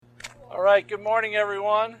All right, good morning,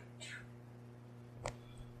 everyone.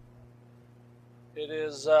 It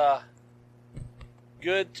is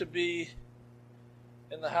good to be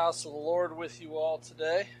in the house of the Lord with you all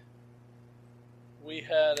today. We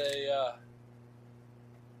had a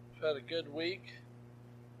good week.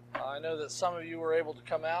 I know that some of you were able to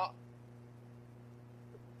come out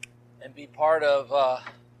and be part of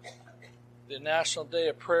the National Day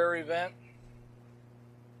of Prayer event.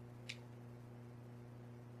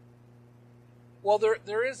 Well,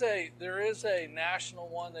 there is a national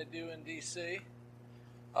one they do in D.C.,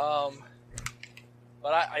 but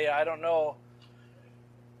I don't know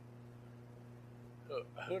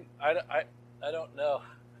who I don't know.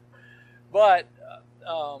 But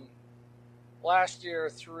last year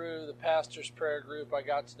through the pastor's prayer group, I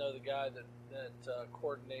got to know the guy that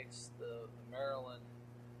coordinates the Maryland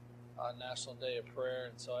National Day of Prayer,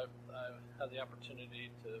 and so I had the opportunity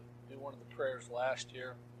to do one of the prayers last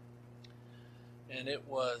year. And it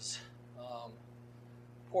was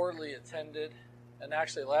poorly attended, and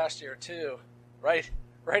actually last year too, right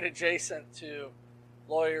adjacent to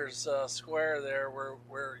Lawyers Square there,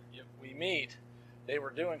 where we meet, they were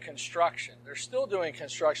doing construction. They're still doing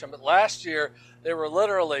construction, but last year they were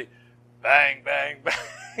literally bang, bang,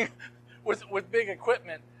 bang with big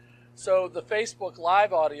equipment. So the Facebook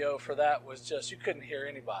Live audio for that was just, you couldn't hear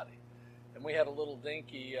anybody, and we had a little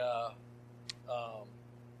dinky.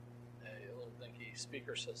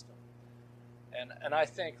 Speaker system, and I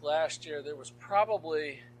think last year there was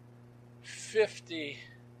probably 50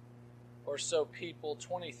 or so people,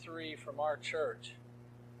 23 from our church,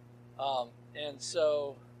 and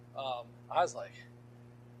so I was like,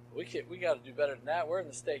 we got to do better than that. We're in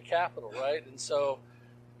the state capitol, right? And so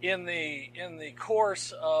in the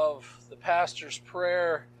course of the pastor's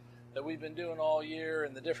prayer that we've been doing all year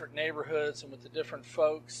in the different neighborhoods and with the different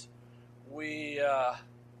folks, we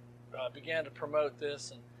began to promote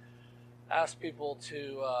this and ask people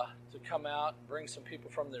to come out and bring some people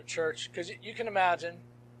from their church. Because you can imagine,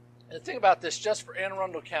 and think about this just for Anne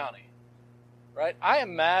Arundel County, right? I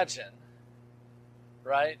imagine,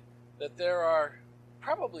 right, that there are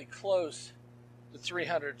probably close to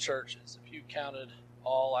 300 churches. If you counted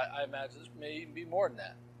all, I imagine this may even be more than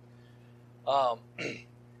that.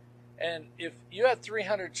 And if you had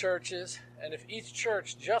 300 churches, and if each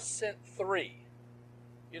church just sent 3,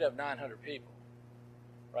 you'd have 900 people,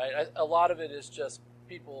 right? A lot of it is just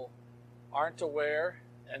people aren't aware,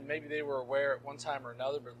 and maybe they were aware at one time or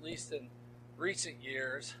another, but at least in recent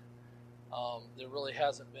years, there really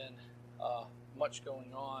hasn't been much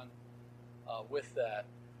going on with that.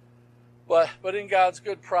 But in God's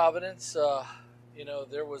good providence,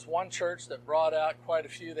 there was one church that brought out quite a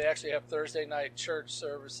few. They actually have Thursday night church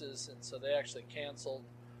services, and so they actually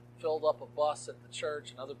filled up a bus at the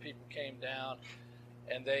church, and other people came down.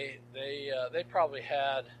 And they probably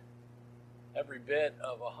had every bit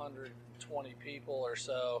of 120 people or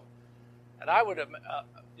so. And I would have,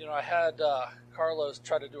 I had Carlos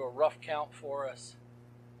try to do a rough count for us,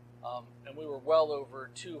 and we were well over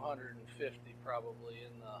 250 probably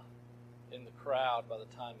in the crowd by the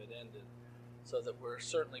time it ended. So that we're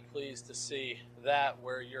certainly pleased to see that,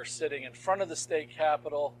 where you're sitting in front of the state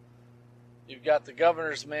capitol, you've got the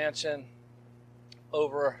governor's mansion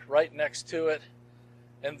over right next to it.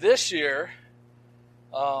 And this year,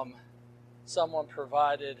 someone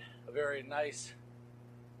provided a very nice,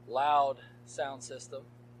 loud sound system,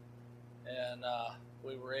 and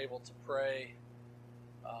we were able to pray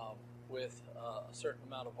with a certain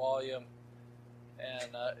amount of volume.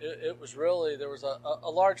 And it was really, there was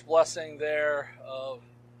a large blessing there of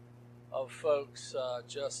folks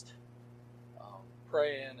just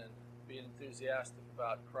praying and being enthusiastic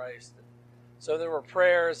about Christ. And so there were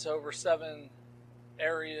prayers over 7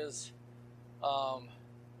 areas,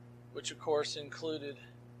 which of course included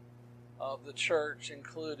the church,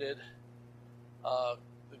 included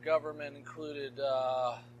the government, included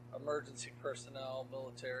emergency personnel,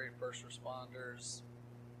 military, first responders,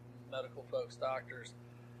 medical folks, doctors,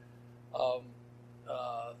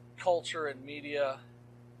 culture and media.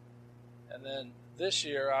 And then this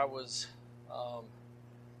year I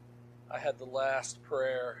had the last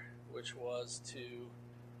prayer, which was to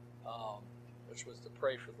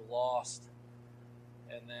pray for the lost,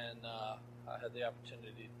 and then I had the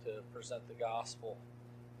opportunity to present the gospel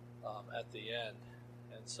at the end.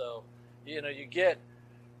 And so,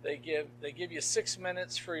 they give you 6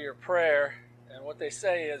 minutes for your prayer, and what they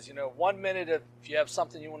say is, 1 minute if you have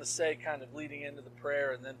something you want to say, kind of leading into the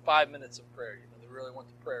prayer, and then 5 minutes of prayer. They really want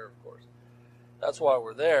the prayer, of course. That's why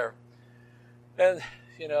we're there. And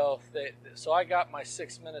so I got my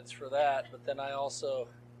 6 minutes for that, but then I also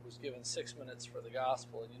was given 6 minutes for the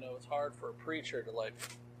gospel. And it's hard for a preacher to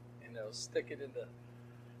stick it into.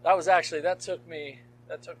 That took me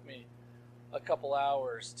a couple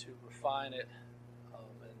hours to refine it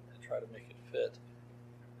and try to make it fit.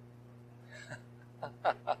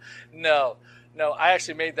 No, I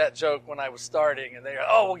actually made that joke when I was starting, and they go,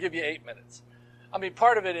 "Oh, we'll give you 8 minutes." I mean,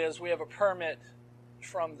 part of it is we have a permit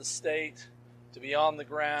from the state to be on the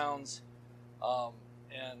grounds,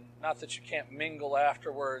 and not that you can't mingle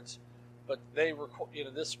afterwards, but they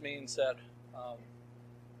this means that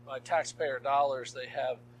by taxpayer dollars they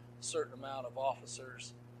have a certain amount of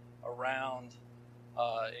officers around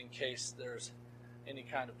in case there's any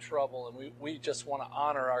kind of trouble, and we just want to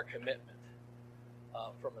honor our commitment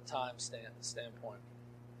from a time standpoint.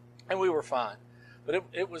 And we were fine, but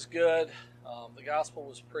it was good. The gospel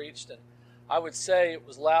was preached, and I would say it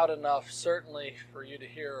was loud enough certainly for you to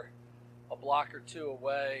hear a block or two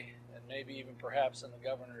away, and maybe even perhaps in the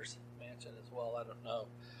governor's mansion as well. I don't know,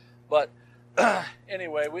 but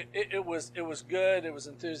anyway, it was good. It was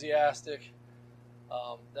enthusiastic.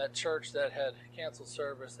 That church that had canceled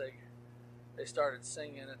service, they started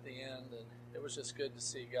singing at the end, and it was just good to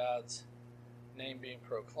see God's name being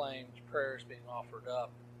proclaimed, prayers being offered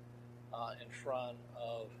up in front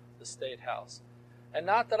of the State House. And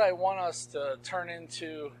not that I want us to turn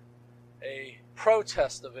into a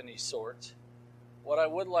protest of any sort. What I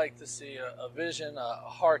would like to see, a vision, a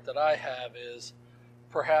heart that I have, is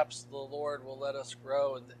perhaps the Lord will let us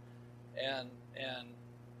grow, and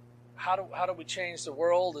how do we change the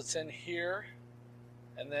world? It's in here,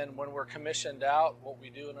 and then when we're commissioned out, what we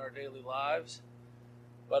do in our daily lives.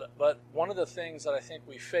 But one of the things that I think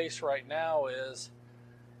we face right now is,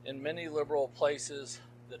 in many liberal places,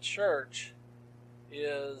 the church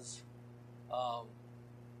is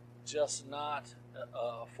just not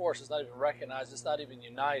a force. It's not even recognized. It's not even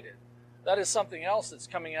united. That is something else that's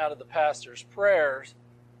coming out of the pastors' prayers.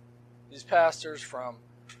 These pastors from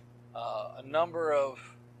a number of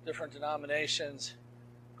different denominations,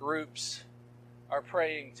 groups, are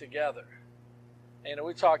praying together. And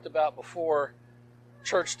we talked about before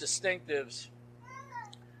church distinctives,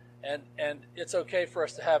 and it's okay for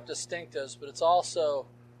us to have distinctives, but it's also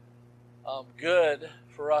good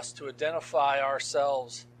for us to identify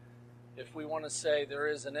ourselves if we want to say there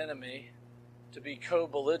is an enemy, to be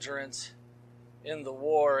co-belligerents in the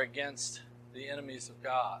war against the enemies of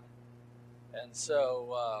God. And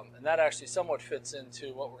so, and that actually somewhat fits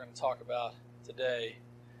into what we're going to talk about today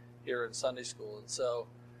here in Sunday school. And so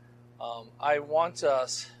I want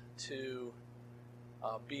us to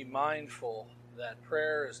be mindful that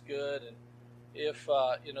prayer is good. And if,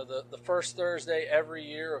 the first Thursday every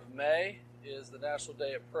year of May is the National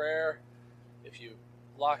Day of Prayer. If you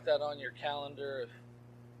lock that on your calendar, if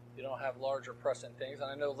you don't have larger pressing things.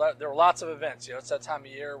 And I know there are lots of events. It's that time of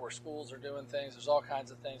year where schools are doing things. There's all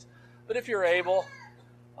kinds of things. But if you're able,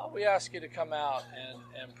 we ask you to come out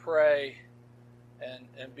and pray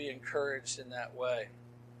and be encouraged in that way.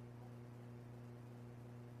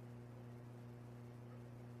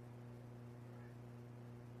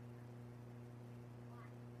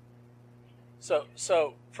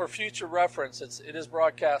 So for future reference, it is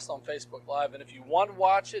broadcast on Facebook Live, and if you want to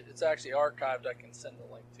watch it, it's actually archived. I can send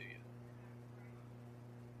the link to you.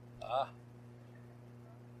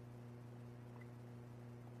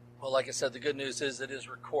 Well, like I said, the good news is it is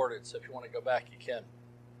recorded, so if you want to go back, you can.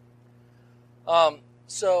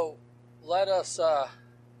 So let us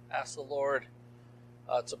ask the Lord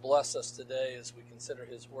to bless us today as we consider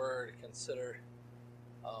His Word, consider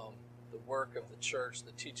the work of the church,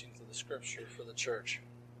 the teachings of the Scripture for the church.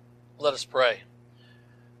 Let us pray.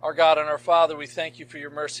 Our God and our Father, we thank you for your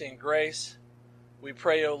mercy and grace. We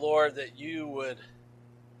pray, O Lord, that you would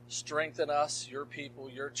strengthen us, your people,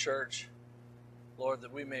 your church. Lord,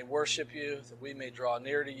 that we may worship you, that we may draw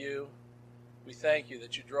near to you. We thank you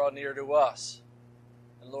that you draw near to us.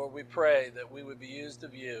 And Lord, we pray that we would be used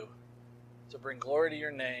of you to bring glory to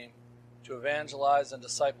your name, to evangelize and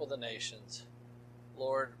disciple the nations.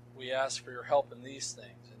 Lord, we ask for your help in these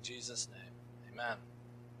things. In Jesus' name, amen.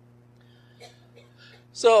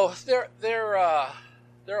 So there are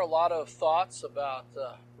a lot of thoughts about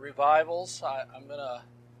revivals. I'm going to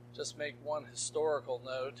just make one historical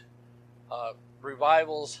note.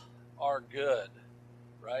 Revivals are good,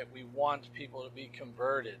 right? We want people to be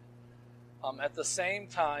converted. At the same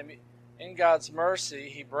time, in God's mercy,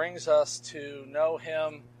 He brings us to know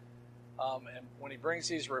Him. And when He brings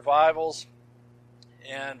these revivals,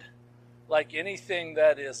 and like anything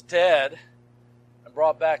that is dead and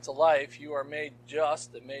brought back to life, you are made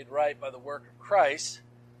just and made right by the work of Christ.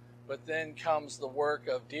 But then comes the work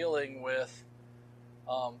of dealing with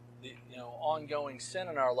the ongoing sin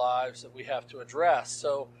in our lives that we have to address.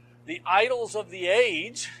 So the idols of the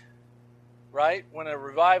age, right, when a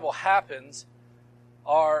revival happens,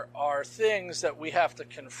 are things that we have to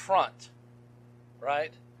confront,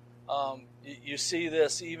 right? You see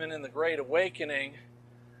this even in the Great Awakening,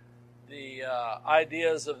 the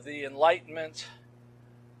ideas of the Enlightenment,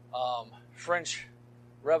 French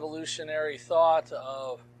revolutionary thought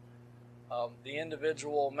of the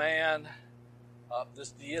individual man,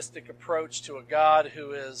 this deistic approach to a God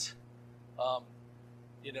who is,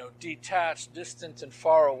 detached, distant, and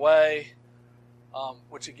far away,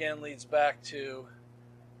 which again leads back to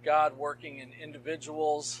God working in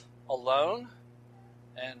individuals alone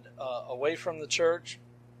and away from the church.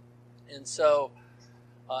 And so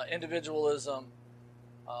individualism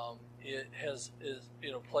it has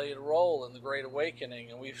played a role in the Great Awakening,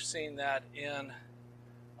 and we've seen that in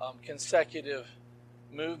consecutive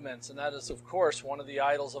movements, and that is, of course, one of the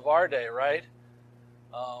idols of our day, right?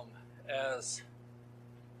 As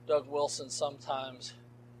Doug Wilson sometimes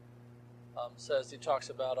says, he talks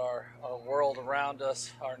about our world around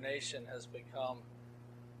us, our nation has become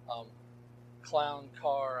clown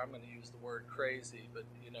car. I'm going to use the word crazy, but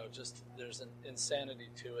just there's an insanity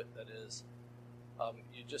to it that is,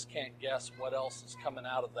 you just can't guess what else is coming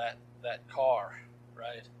out of that car,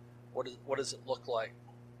 right? What does it look like?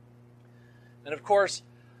 And of course,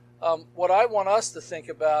 what I want us to think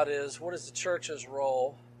about is, what is the church's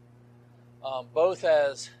role, both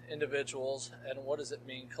as individuals and what does it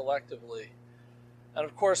mean collectively? And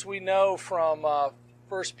of course, we know from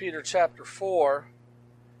 1 Peter chapter 4,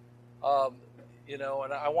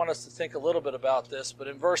 and I want us to think a little bit about this, but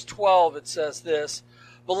in verse 12 it says this: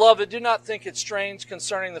 "Beloved, do not think it strange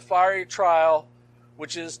concerning the fiery trial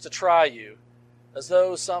which is to try you, as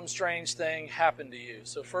though some strange thing happened to you."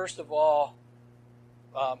 So first of all,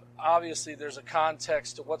 obviously there's a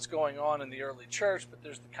context to what's going on in the early church, but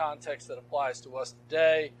there's the context that applies to us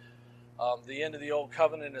today. The end of the old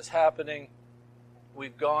covenant is happening.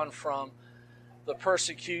 We've gone from the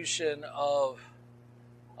persecution of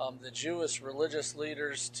the Jewish religious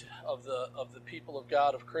leaders of the people of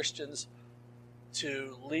God, of Christians,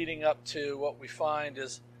 to leading up to what we find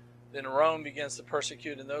is then Rome begins to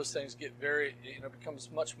persecute, and those things get becomes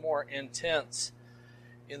much more intense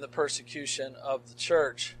in the persecution of the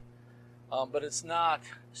church. But it's not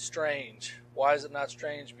strange. Why is it not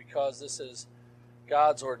strange? Because this is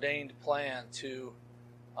God's ordained plan to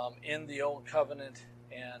end the old covenant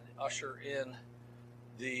and usher in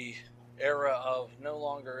the era of no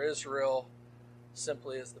longer Israel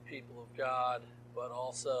simply as the people of God, but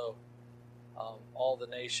also all the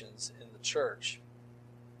nations in the church.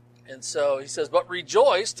 And so he says, "But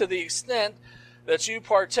rejoice to the extent that you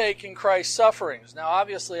partake in Christ's sufferings." Now,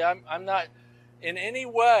 obviously, I'm not in any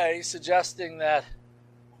way suggesting that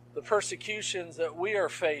the persecutions that we are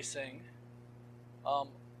facing,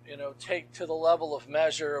 take to the level of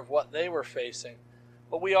measure of what they were facing.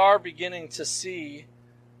 But we are beginning to see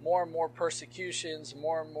more and more persecutions,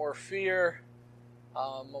 more and more fear.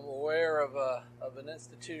 I'm aware of an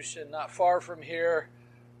institution not far from here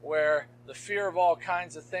where the fear of all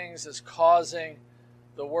kinds of things is causing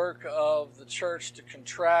the work of the church to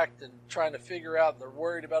contract and trying to figure out. They're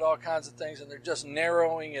worried about all kinds of things, and they're just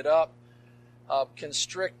narrowing it up,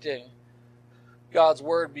 constricting God's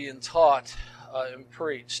word being taught and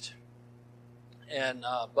preached. And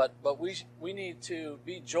but we need to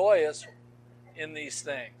be joyous in these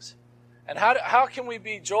things. And how can we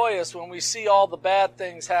be joyous when we see all the bad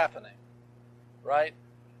things happening, right?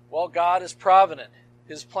 Well, God is provident.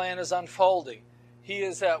 His plan is unfolding. He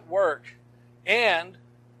is at work. And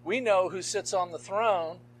we know who sits on the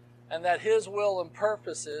throne, and that his will and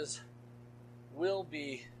purposes will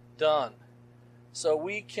be done. So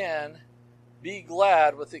we can be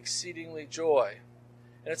glad with exceedingly joy.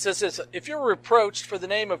 And it says this: "If you're reproached for the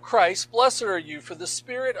name of Christ, blessed are you, for the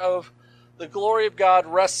Spirit of the glory of God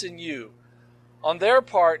rests in you. On their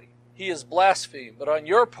part, he is blasphemed, but on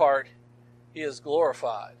your part, he is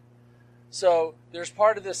glorified." So there's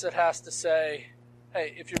part of this that has to say,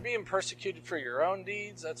 hey, if you're being persecuted for your own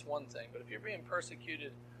deeds, that's one thing. But if you're being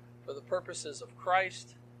persecuted for the purposes of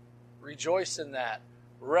Christ, rejoice in that.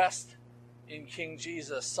 Rest in King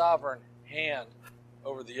Jesus' sovereign hand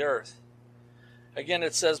over the earth. Again,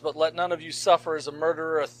 it says, "But let none of you suffer as a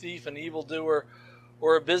murderer, a thief, an evildoer,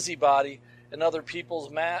 or a busybody in other people's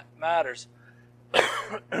matters."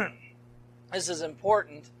 This is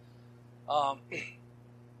important.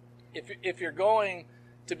 If you're going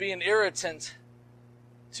to be an irritant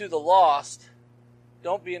to the lost,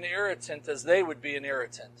 don't be an irritant as they would be an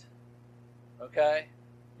irritant. Okay?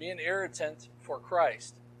 Be an irritant for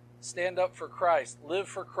Christ. Stand up for Christ. Live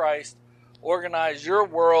for Christ. Organize your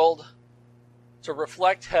world to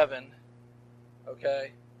reflect heaven.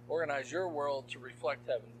 Okay? Organize your world to reflect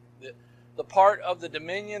heaven. The part of the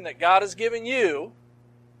dominion that God has given you,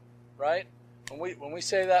 right? When we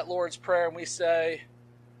say that Lord's Prayer and we say,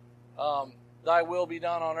 thy will be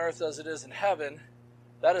done on earth as it is in heaven,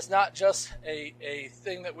 that is not just a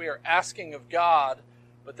thing that we are asking of God,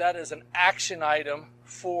 but that is an action item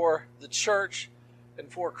for the church and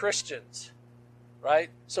for Christians, right?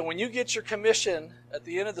 So when you get your commission at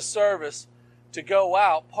the end of the service to go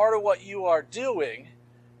out, part of what you are doing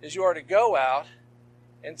is you are to go out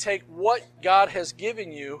and take what God has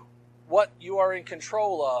given you, what you are in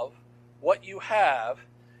control of, what you have,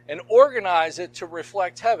 and organize it to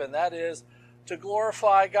reflect heaven. That is, to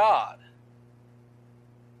glorify God.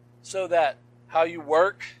 So that how you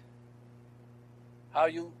work, how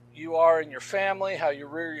you are in your family, how you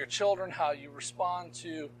rear your children, how you respond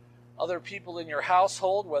to other people in your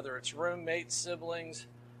household, whether it's roommates, siblings,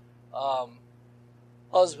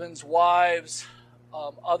 husbands, wives,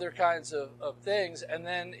 other kinds of things, and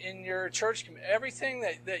then in your church community, everything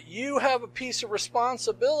that you have a piece of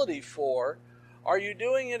responsibility for, are you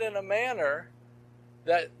doing it in a manner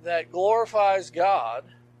that glorifies God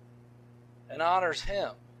and honors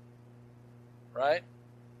Him, right?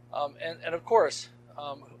 And of course,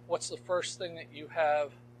 what's the first thing that you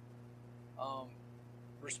have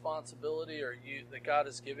responsibility that God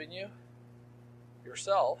has given you?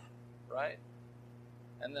 Yourself, right?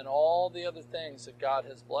 And then all the other things that God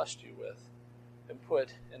has blessed you with and put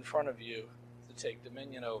in front of you to take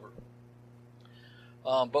dominion over.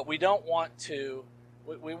 But we don't want to,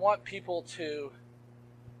 we want people to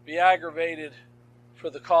be aggravated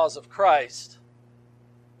for the cause of Christ,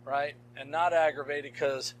 right? And not aggravated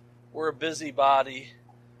because we're a busybody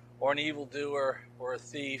or an evildoer or a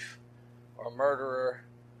thief or a murderer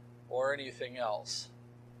or anything else.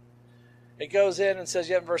 It goes in and says,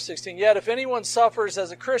 yet in verse 16, yet if anyone suffers as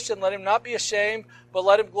a Christian, let him not be ashamed, but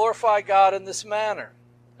let him glorify God in this matter.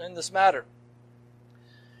 And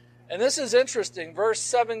this is interesting. Verse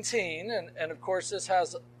 17, and of course this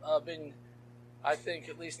has been, I think,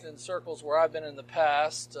 at least in circles where I've been in the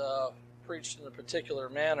past, preached in a particular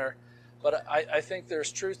manner. But I think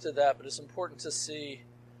there's truth to that, but it's important to see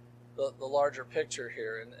the larger picture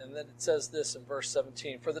here. And then it says this in verse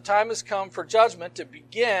 17, for the time has come for judgment to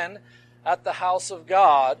begin at the house of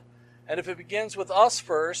God, and if it begins with us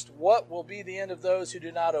first, what will be the end of those who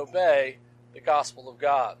do not obey the gospel of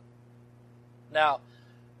God? Now,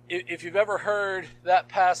 if you've ever heard that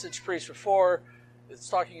passage preached before, it's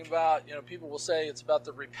talking about, people will say it's about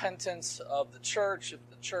the repentance of the church. If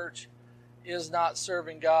the church is not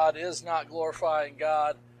serving God, is not glorifying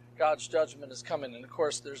God, God's judgment is coming. And of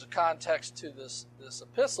course, there's a context to this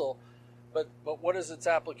epistle, but what is its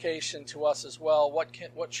application to us as well?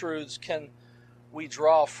 What truths can we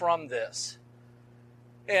draw from this?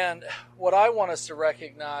 And what I want us to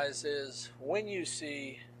recognize is when you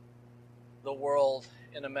see the world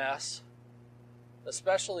in a mess,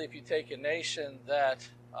 especially if you take a nation that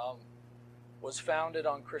was founded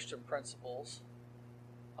on Christian principles,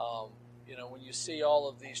 when you see all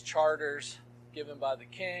of these charters given by the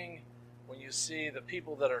king, when you see the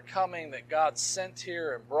people that are coming that God sent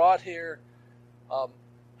here and brought here,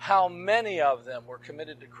 how many of them were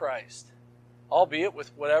committed to Christ, albeit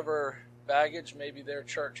with whatever baggage maybe their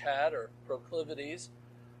church had or proclivities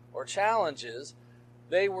or challenges,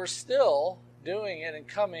 they were still doing it and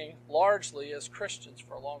coming largely as Christians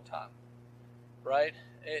for a long time, right?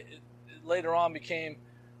 It later on became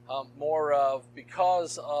more of,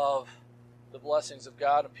 because of the blessings of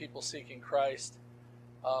God and people seeking Christ,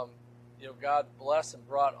 God blessed and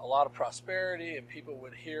brought a lot of prosperity, and people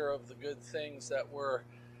would hear of the good things that were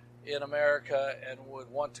in America and would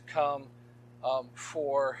want to come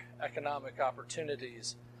for economic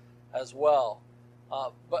opportunities as well.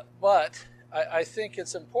 But I think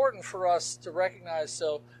it's important for us to recognize,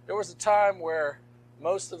 so there was a time where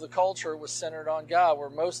most of the culture was centered on God, where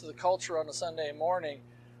most of the culture on a Sunday morning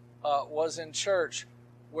was in church,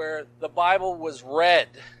 where the Bible was read,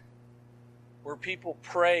 where people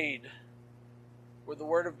prayed, where the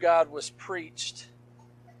Word of God was preached.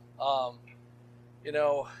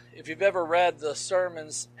 If you've ever read the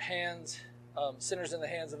sermons, Sinners in the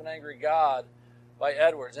Hands of an Angry God by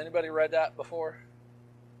Edwards. Anybody read that before?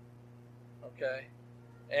 Okay.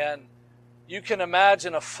 And you can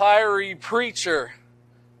imagine a fiery preacher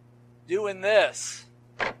doing this,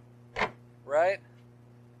 right?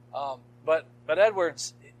 But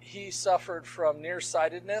Edwards, he suffered from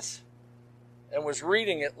nearsightedness and was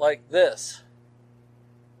reading it like this.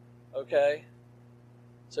 Okay?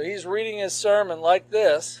 So he's reading his sermon like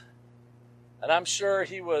this, And I'm sure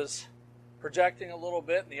he was projecting a little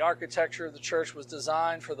bit, and the architecture of the church was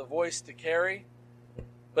designed for the voice to carry.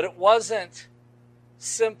 But it wasn't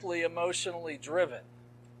simply emotionally driven,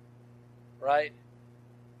 right?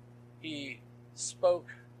 He spoke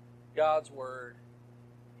God's word.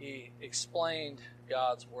 He explained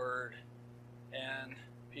God's word, and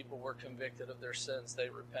people were convicted of their sins. They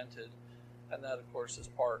repented, and that, of course, is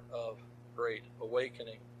part of Great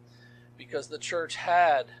Awakening, because the church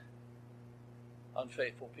had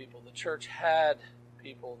unfaithful people. The church had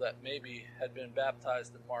people that maybe had been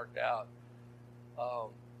baptized and marked out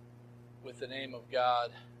with the name of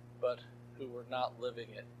God, but who were not living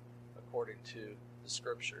it according to the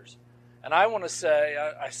Scriptures. And I want to say,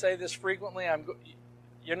 I say this frequently,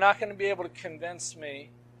 you're not going to be able to convince me,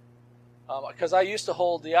 because I used to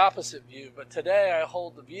hold the opposite view, but today I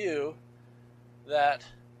hold the view that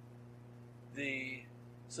the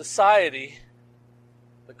society,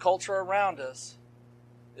 the culture around us,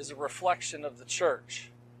 is a reflection of the church.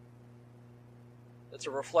 It's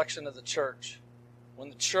a reflection of the church. When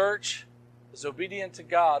the church is obedient to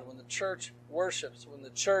God, when the church worships, when the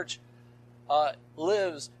church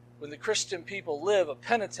lives, when the Christian people live a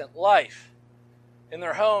penitent life in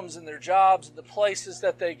their homes, in their jobs, in the places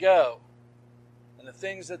that they go, and the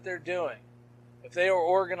things that they're doing, if they are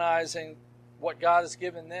organizing what God has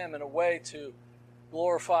given them in a way to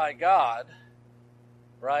glorify God,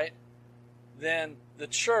 right, then the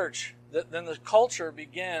church, then the culture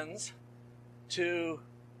begins to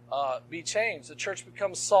be changed. The church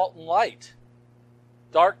becomes salt and light.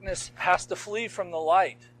 Darkness has to flee from the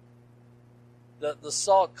light. The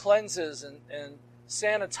salt cleanses and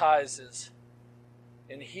sanitizes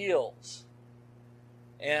and heals.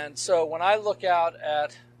 And so when I look out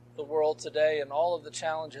at the world today and all of the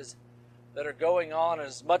challenges that are going on,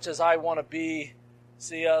 as much as I want to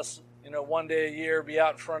see us, one day a year be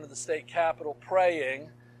out in front of the state capitol praying,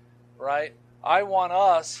 right? I want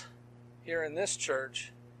us here in this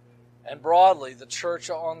church, and broadly the church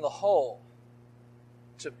on the whole,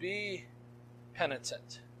 to be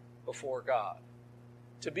penitent before God,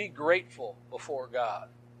 to be grateful before God,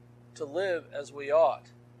 to live as we ought.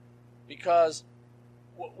 Because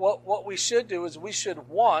what we should do is we should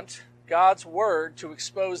want God's word to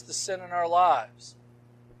expose the sin in our lives.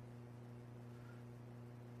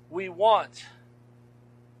 We want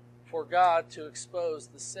for God to expose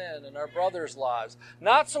the sin in our brothers' lives.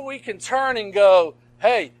 Not so we can turn and go,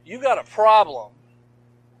 hey, you got a problem,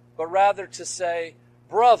 but rather to say,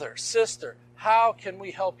 brother, sister, how can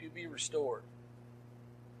we help you be restored?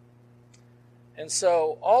 And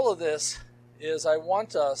so all of this is, I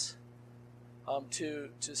want us to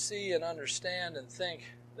see and understand and think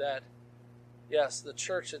that, yes, the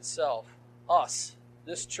church itself, us,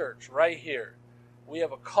 this church right here, we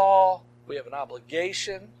have a call, we have an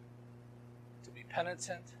obligation to be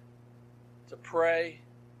penitent, to pray,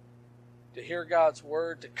 to hear God's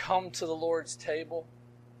word, to come to the Lord's table,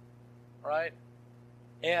 right?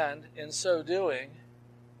 And in so doing,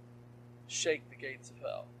 shake the gates of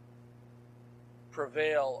hell,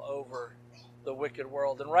 prevail over the wicked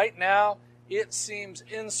world. And right now, it seems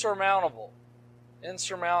insurmountable.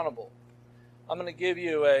 Insurmountable. I'm going to give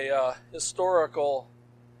you a historical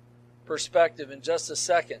perspective in just a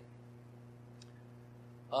second.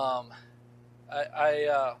 I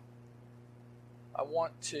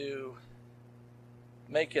want to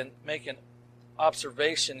make an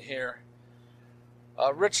observation here.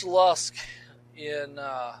 Rich Lusk, in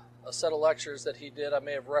a set of lectures that he did, I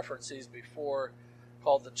may have referenced these before,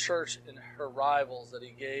 called The Church in Her Rivals, that he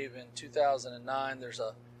gave in 2009. There's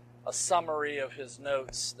a summary of his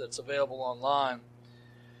notes that's available online.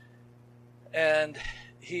 And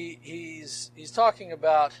he's talking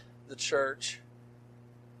about the church,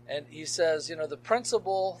 and he says, the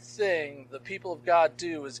principal thing the people of God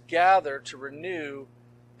do is gather to renew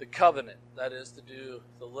the covenant. That is, to do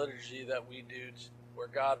the liturgy that we do, where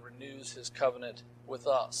God renews his covenant with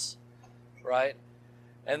us, right?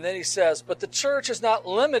 And then he says, but the church is not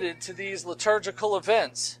limited to these liturgical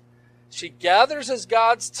events. She gathers as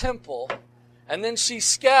God's temple, and then she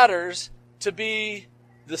scatters to be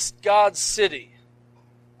God's city,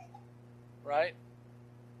 right?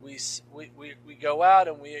 We go out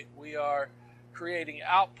and we are creating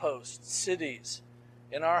outposts, cities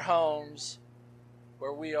in our homes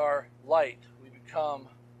where we are light. We become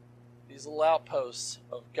these little outposts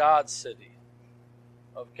of God's city,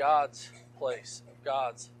 of God's place, of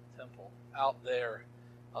God's temple out there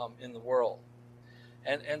in the world.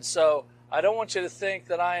 And so I don't want you to think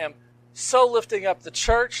that I am so lifting up the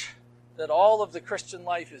church that all of the Christian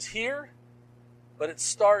life is here, but it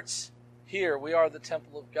starts here. We are the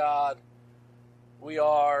temple of God. We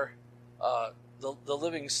are the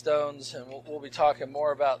living stones, and we'll be talking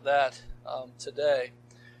more about that today.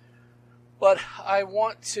 But I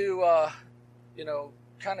want to,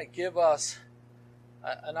 kind of give us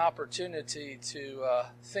an opportunity to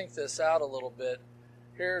think this out a little bit.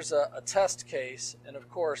 Here's a test case, and of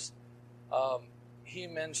course, he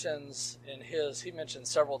mentions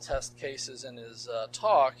several test cases in his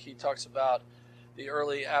talk. He talks about the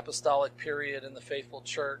early apostolic period in the faithful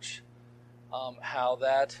church, how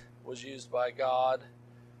that was used by God,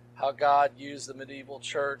 how God used the medieval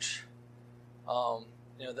church,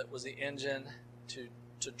 that was the engine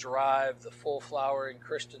to drive the full flowering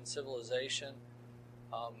Christian civilization.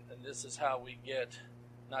 And this is how we get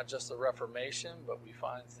not just the Reformation, but we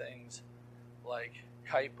find things like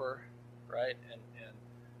Kuyper, right, and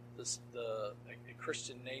the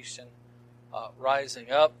Christian nation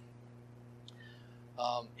rising up.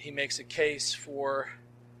 He makes a case for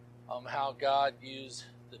how God used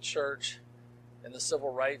the church in the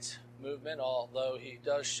civil rights movement, although he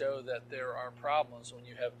does show that there are problems when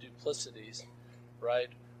you have duplicities, right,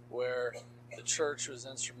 where the church was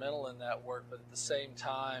instrumental in that work, but at the same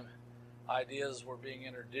time, ideas were being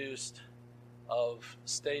introduced of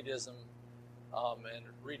statism and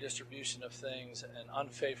redistribution of things, and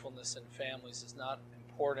unfaithfulness in families is not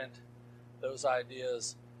important. Those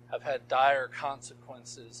ideas have had dire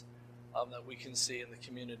consequences that we can see in the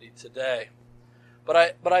community today. But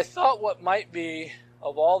I thought what might be,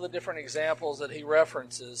 of all the different examples that he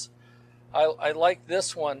references, I like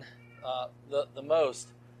this one the most.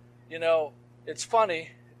 It's funny.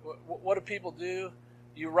 What do people do?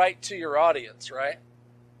 You write to your audience, right?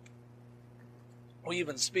 We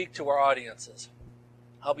even speak to our audiences.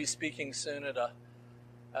 I'll be speaking soon at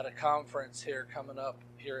a conference here coming up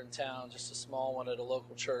here in town, just a small one at a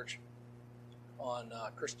local church, on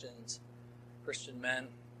Christian men,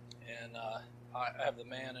 and I have the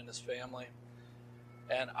man and his family,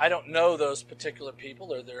 and I don't know those particular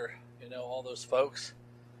people, or they're all those folks.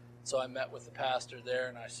 So I met with the pastor there,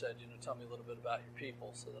 and I said, tell me a little bit about your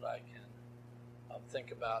people so that I can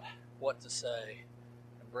think about what to say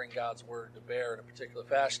and bring God's word to bear in a particular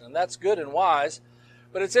fashion. And that's good and wise.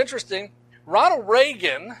 But it's interesting, Ronald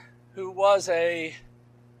Reagan, who was a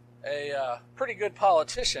pretty good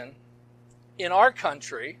politician in our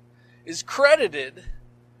country, is credited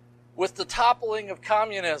with the toppling of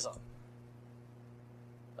communism.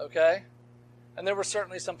 Okay? And there were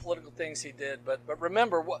certainly some political things he did, but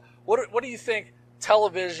remember, what do you think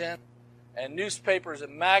television and newspapers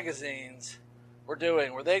and magazines were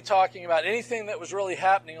doing? Were they talking about anything that was really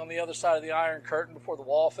happening on the other side of the Iron Curtain before the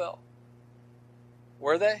wall fell?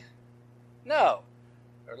 Were they? No.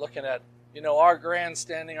 They're looking at, our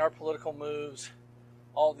grandstanding, our political moves,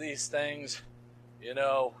 all these things.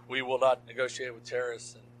 We will not negotiate with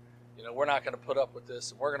terrorists, and we're not going to put up with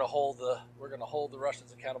this, and we're going to hold the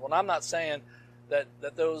Russians accountable. And I'm not saying that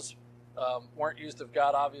those weren't used of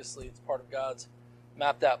God. Obviously, it's part of God's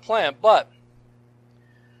mapped out plan. But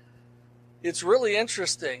it's really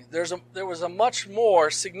interesting. There was a much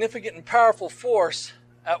more significant and powerful force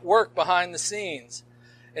at work behind the scenes.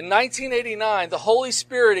 In 1989, the Holy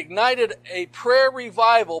Spirit ignited a prayer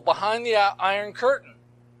revival behind the Iron Curtain.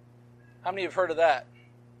 How many have heard of that?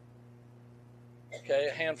 Okay,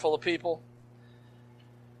 a handful of people.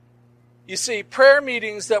 You see, prayer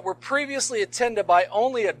meetings that were previously attended by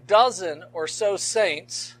only a dozen or so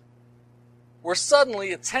saints were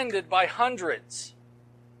suddenly attended by hundreds.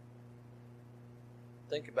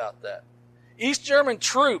 Think about that. East German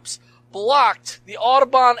troops blocked the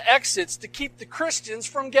Autobahn exits to keep the Christians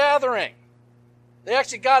from gathering. They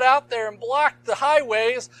actually got out there and blocked the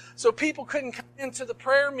highways so people couldn't come into the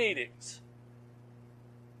prayer meetings.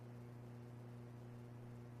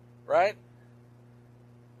 Right?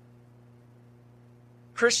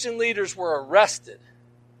 Christian leaders were arrested.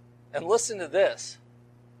 And listen to this.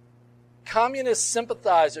 Communist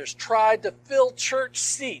sympathizers tried to fill church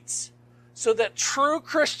seats so that true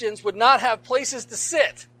Christians would not have places to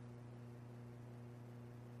sit.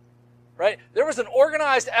 Right? There was an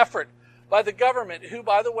organized effort by the government, who,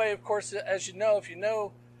 by the way, of course, as you know, if you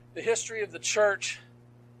know the history of the church,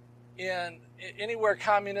 in anywhere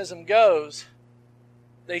communism goes,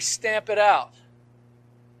 they stamp it out.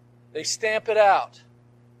 They stamp it out.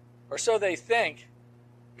 Or so they think.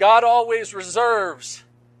 God always reserves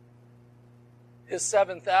his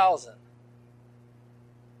 7,000.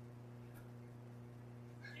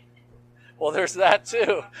 Well, there's that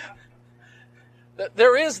too.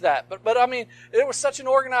 There is that. But I mean, it was such an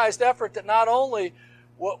organized effort that not only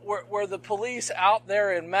were the police out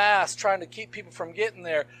there in mass trying to keep people from getting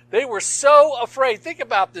there, they were so afraid. Think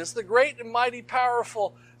about this. The great and mighty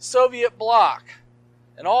powerful Soviet bloc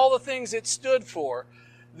and all the things it stood for,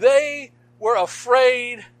 they were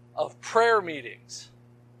afraid of prayer meetings.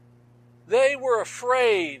 They were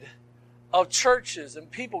afraid of churches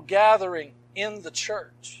and people gathering in the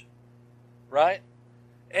church, right?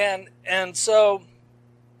 And so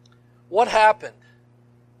what happened?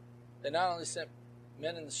 They not only sent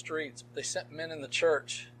men in the streets, but they sent men in the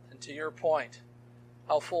church. And to your point,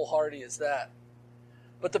 how foolhardy is that?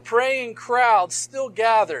 But the praying crowd still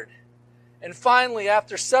gathered. And finally,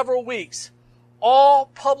 after several weeks, all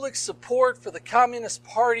public support for the Communist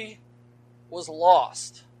Party was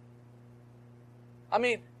lost. I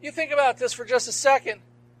mean, you think about this for just a second.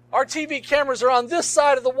 Our TV cameras are on this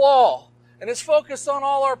side of the wall, and it's focused on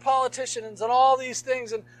all our politicians and all these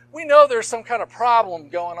things, and we know there's some kind of problem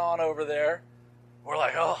going on over there. We're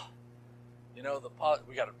like, oh, you know,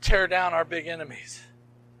 we got to tear down our big enemies,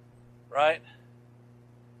 right?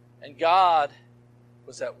 And God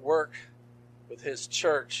was at work with His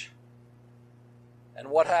church. And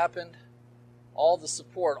what happened? All the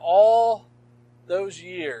support, all those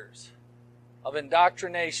years of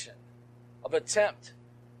indoctrination, of attempt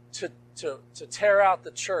to tear out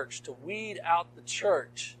the church, to weed out the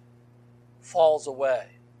church, falls away.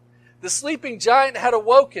 The sleeping giant had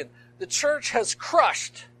awoken. The church has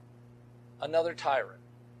crushed another tyrant.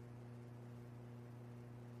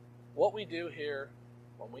 What we do here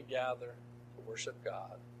when we gather to worship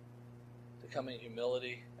God, to come in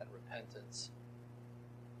humility and repentance,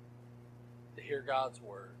 to hear God's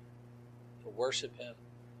word, to worship Him,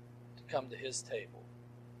 to come to His table,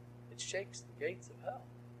 it shakes the gates of hell.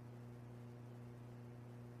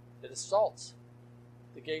 It assaults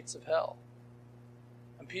the gates of hell.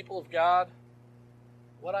 And people of God,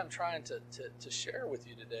 what I'm trying to share with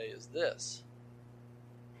you today is this,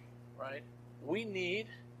 right? We need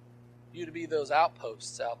you to be those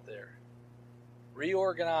outposts out there,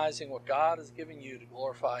 reorganizing what God is giving you to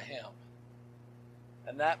glorify Him.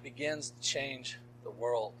 And that begins to change the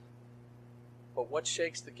world. But what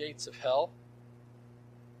shakes the gates of hell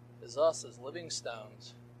is us as living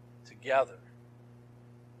stones together,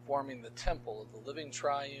 forming the temple of the living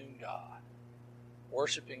triune God,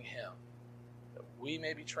 worshiping Him, that we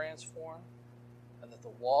may be transformed and that the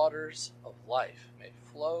waters of life may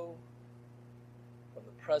flow from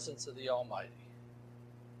the presence of the Almighty.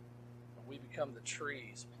 And we become the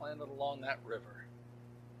trees planted along that river,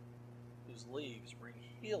 whose leaves bring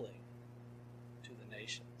healing to the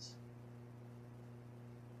nations.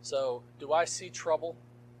 So, do I see trouble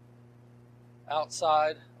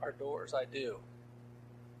outside our doors? I do.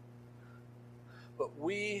 But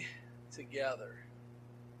we together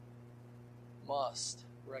must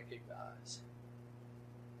recognize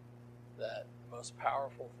that the most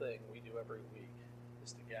powerful thing we do every week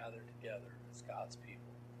is to gather together as God's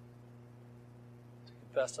people, to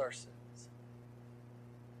confess our sins,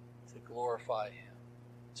 to glorify Him,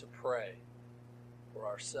 to pray for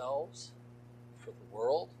ourselves, for the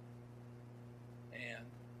world, and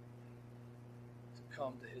to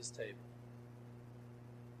come to His table.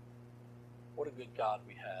 What a good God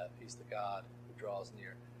we have. He's the God who draws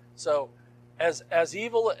near. So, as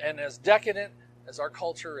evil and as decadent as our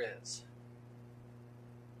culture is,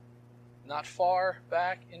 not far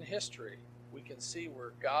back in history, we can see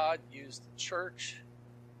where God used the church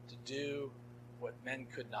to do what men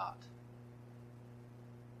could not.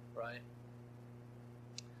 Right?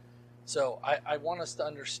 So I want us to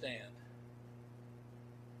understand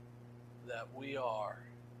that we are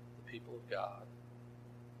the people of God,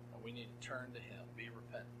 and we need to turn to Him, be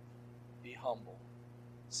repentant, be humble,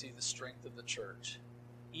 see the strength of the church,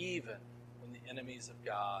 even when the enemies of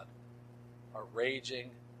God are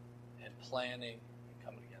raging and planning and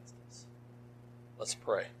coming against us. Let's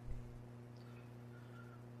pray.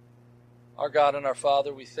 Our God and our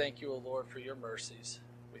Father, we thank you, O Lord, for your mercies.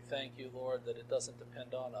 We thank you, Lord, that it doesn't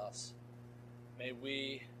depend on us. May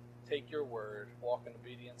we take your word, walk in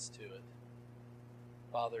obedience to it.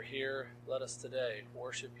 Father, here, let us today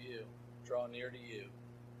worship you, draw near to you.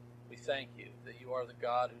 We thank you that you are the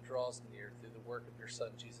God who draws near through the work of your Son,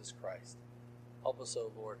 Jesus Christ. Help us,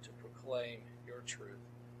 O Lord, to proclaim your truth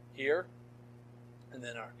here and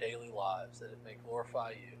in our daily lives, that it may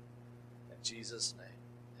glorify you. In Jesus' name.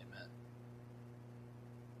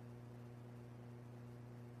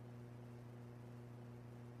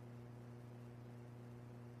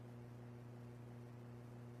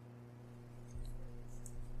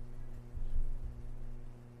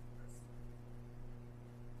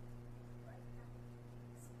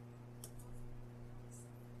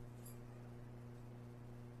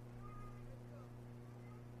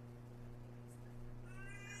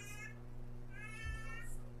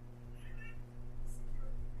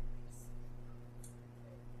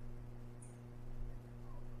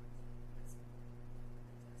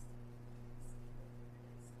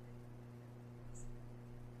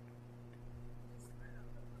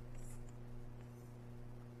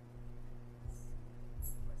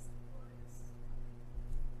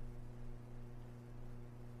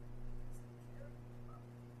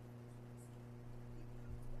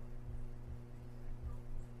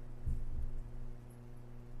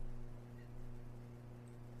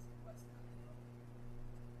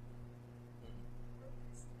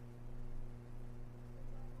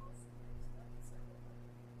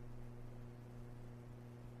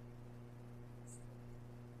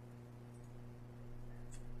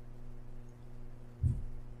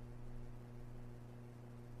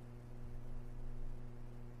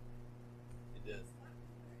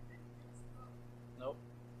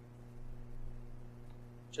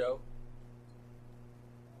 Joe?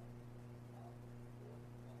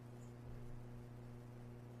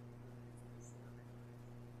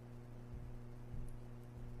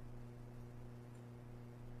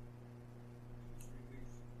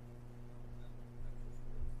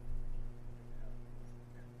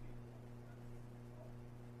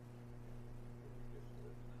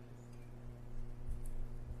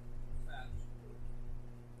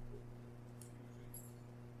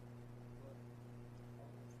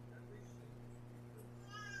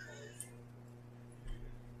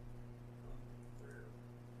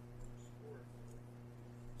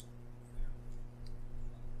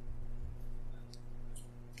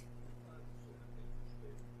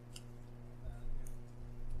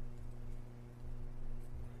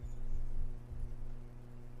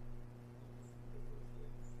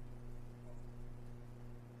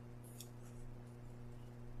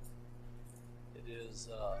 Is,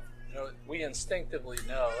 we instinctively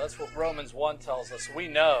know. That's what Romans 1 tells us. We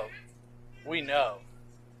know,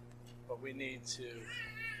 but we need to.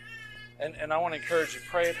 And I want to encourage you,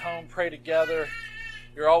 pray at home, pray together.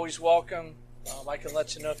 You're always welcome. I can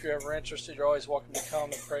let you know if you're ever interested. You're always welcome to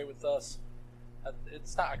come and pray with us.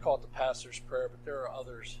 It's not, I call it the pastor's prayer, but there are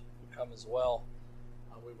others who come as well.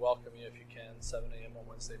 We welcome you if you can, 7 a.m. on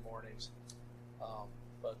Wednesday mornings.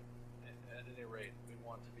 But at any rate, we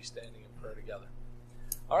want to be standing in prayer together.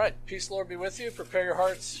 All right. Peace, Lord, be with you. Prepare your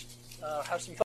hearts. Have some fun.